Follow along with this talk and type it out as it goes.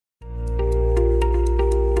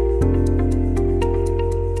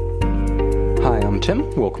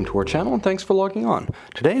Tim, welcome to our channel and thanks for logging on.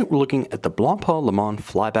 Today we're looking at the Blancpain Leman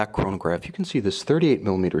Flyback Chronograph. You can see this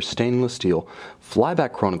 38mm stainless steel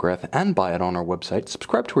flyback chronograph and buy it on our website.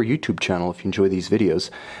 Subscribe to our YouTube channel if you enjoy these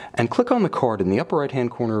videos and click on the card in the upper right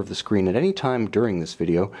hand corner of the screen at any time during this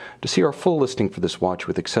video to see our full listing for this watch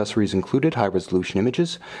with accessories included, high resolution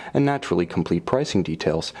images, and naturally complete pricing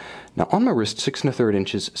details. Now on my wrist, 6 1/3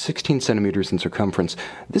 inches, 16 centimeters in circumference,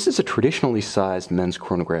 this is a traditionally sized men's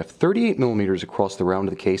chronograph, 38mm across the round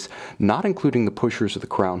of the case, not including the pushers of the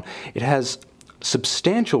crown. It has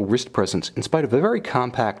substantial wrist presence in spite of a very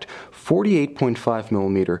compact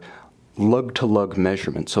 48.5mm lug-to-lug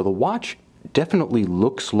measurement. So the watch definitely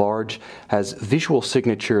looks large, has visual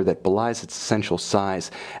signature that belies its essential size,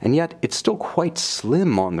 and yet it's still quite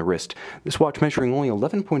slim on the wrist. This watch measuring only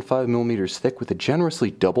 11.5mm thick with a generously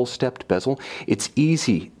double-stepped bezel, it's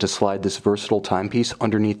easy to slide this versatile timepiece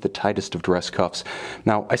underneath the tightest of dress cuffs.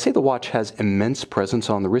 Now, I say the watch has immense presence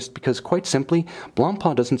on the wrist because, quite simply,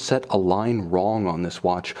 Blancpain doesn't set a line wrong on this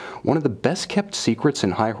watch. One of the best-kept secrets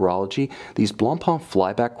in high horology, these Blancpain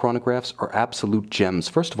Flyback chronographs are absolute gems.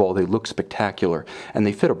 First of all, they look spectacular, and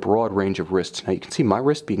they fit a broad range of wrists. Now you can see my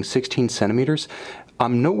wrist being 16 centimeters.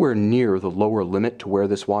 I'm nowhere near the lower limit to wear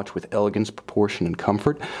this watch with elegance, proportion, and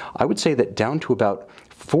comfort. I would say that down to about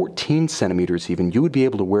 14 centimeters even, you would be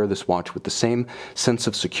able to wear this watch with the same sense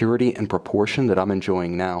of security and proportion that I'm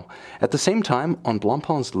enjoying now. At the same time, on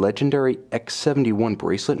Blancpain's legendary X71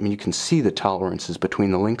 bracelet, I mean, you can see the tolerances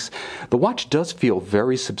between the links, the watch does feel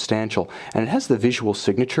very substantial, and it has the visual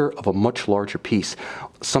signature of a much larger piece,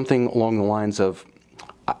 something along the lines of,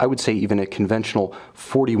 I would say, even a conventional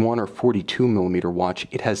 41 or 42mm watch.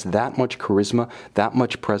 It has that much charisma, that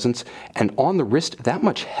much presence, and on the wrist, that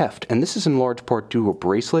much heft. And this is in large part due to a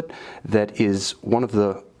bracelet that is one of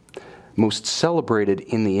the most celebrated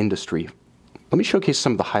in the industry. Let me showcase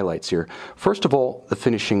some of the highlights here. First of all, the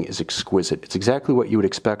finishing is exquisite. It's exactly what you would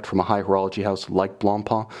expect from a high horology house like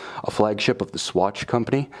Blancpain, a flagship of the Swatch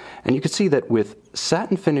company. And you can see that with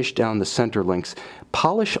satin finish down the center links,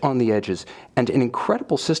 polish on the edges, and an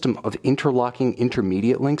incredible system of interlocking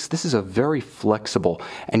intermediate links, this is a very flexible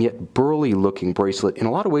and yet burly looking bracelet. In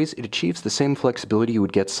a lot of ways, it achieves the same flexibility you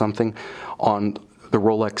would get something on the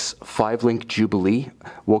Rolex 5-link Jubilee,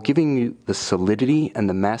 while giving you the solidity and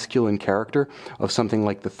the masculine character of something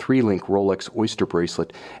like the 3-link Rolex Oyster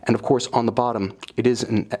bracelet. And of course, on the bottom, it is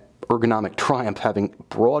an ergonomic triumph having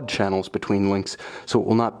broad channels between links, so it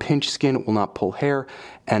will not pinch skin, it will not pull hair,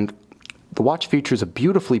 and the watch features a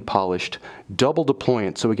beautifully polished double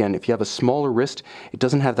deployant. So again, if you have a smaller wrist, it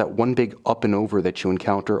doesn't have that one big up and over that you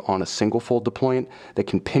encounter on a single fold deployant that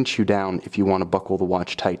can pinch you down if you want to buckle the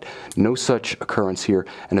watch tight. No such occurrence here,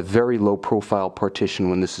 and a very low profile partition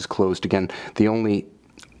when this is closed. Again, the only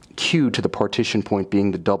cue to the partition point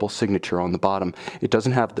being the double signature on the bottom. It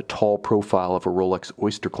doesn't have the tall profile of a Rolex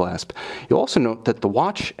Oyster clasp. You'll also note that the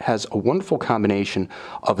watch has a wonderful combination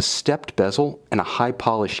of a stepped bezel and a high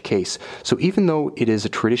polished case. So even though it is a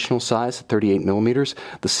traditional size, 38mm,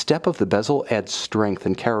 the step of the bezel adds strength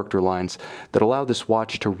and character lines that allow this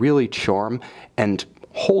watch to really charm and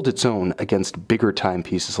hold its own against bigger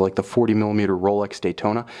timepieces like the 40mm Rolex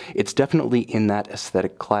Daytona. It's definitely in that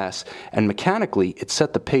aesthetic class, and mechanically it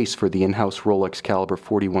set the pace for the in-house Rolex caliber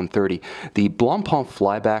 4130. The Blancpain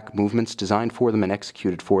Flyback movements designed for them and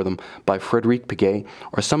executed for them by Frédéric Piguet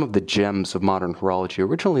are some of the gems of modern horology.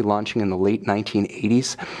 Originally launching in the late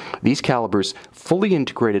 1980s, these calibers fully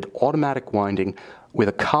integrated automatic winding with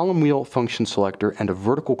a column wheel function selector and a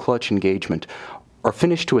vertical clutch engagement are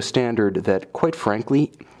finished to a standard that, quite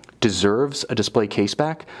frankly, deserves a display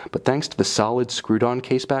caseback, but thanks to the solid screwed-on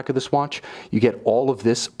caseback of this watch, you get all of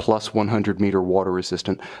this plus 100-meter water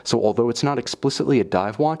resistant. So although it's not explicitly a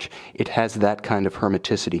dive watch, it has that kind of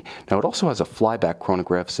hermeticity. Now it also has a flyback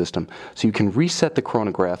chronograph system, so you can reset the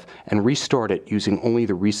chronograph and restart it using only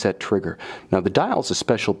the reset trigger. Now the dial is a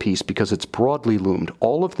special piece because it's broadly loomed,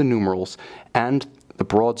 all of the numerals and the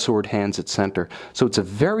broadsword hands at center. So it's a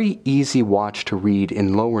very easy watch to read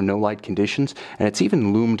in low or no light conditions, and it's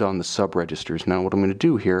even loomed on the sub-registers. Now what I'm going to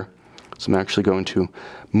do here is I'm actually going to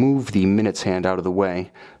move the minutes hand out of the way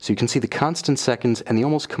so you can see the constant seconds and the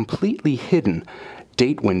almost completely hidden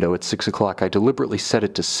date window at 6 o'clock. I deliberately set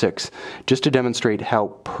it to 6 just to demonstrate how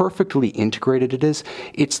perfectly integrated it is.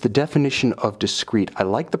 It's the definition of discrete. I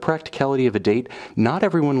like the practicality of a date. Not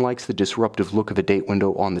everyone likes the disruptive look of a date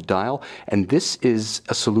window on the dial, and this is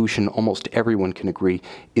a solution almost everyone can agree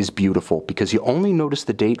is beautiful because you only notice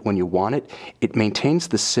the date when you want it. It maintains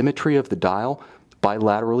the symmetry of the dial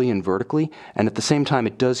bilaterally and vertically, and at the same time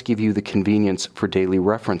it does give you the convenience for daily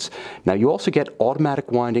reference. Now you also get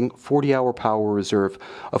automatic winding, 40-hour power reserve.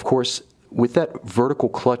 Of course, with that vertical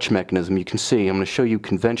clutch mechanism, you can see, I'm going to show you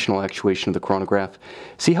conventional actuation of the chronograph.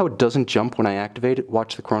 See how it doesn't jump when I activate it?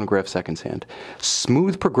 Watch the chronograph seconds hand.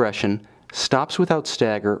 Smooth progression, stops without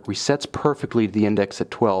stagger, resets perfectly to the index at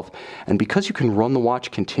 12, and because you can run the watch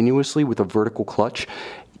continuously with a vertical clutch,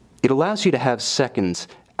 it allows you to have seconds,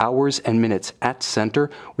 hours, and minutes at center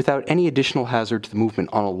without any additional hazard to the movement.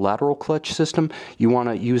 On a lateral clutch system, you want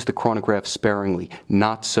to use the chronograph sparingly.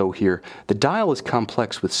 Not so here. The dial is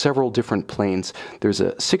complex with several different planes. There's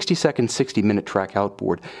a 60-second, 60-minute track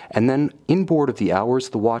outboard, and then inboard of the hours,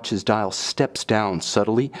 the watch's dial steps down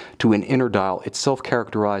subtly to an inner dial, itself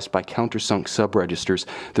characterized by countersunk subregisters.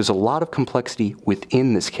 There's a lot of complexity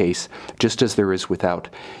within this case, just as there is without.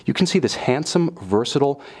 You can see this handsome,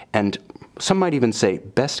 versatile, and some might even say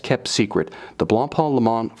best kept secret, the Blancpain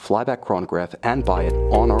Leman Flyback Chronograph, and buy it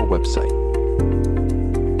on our website.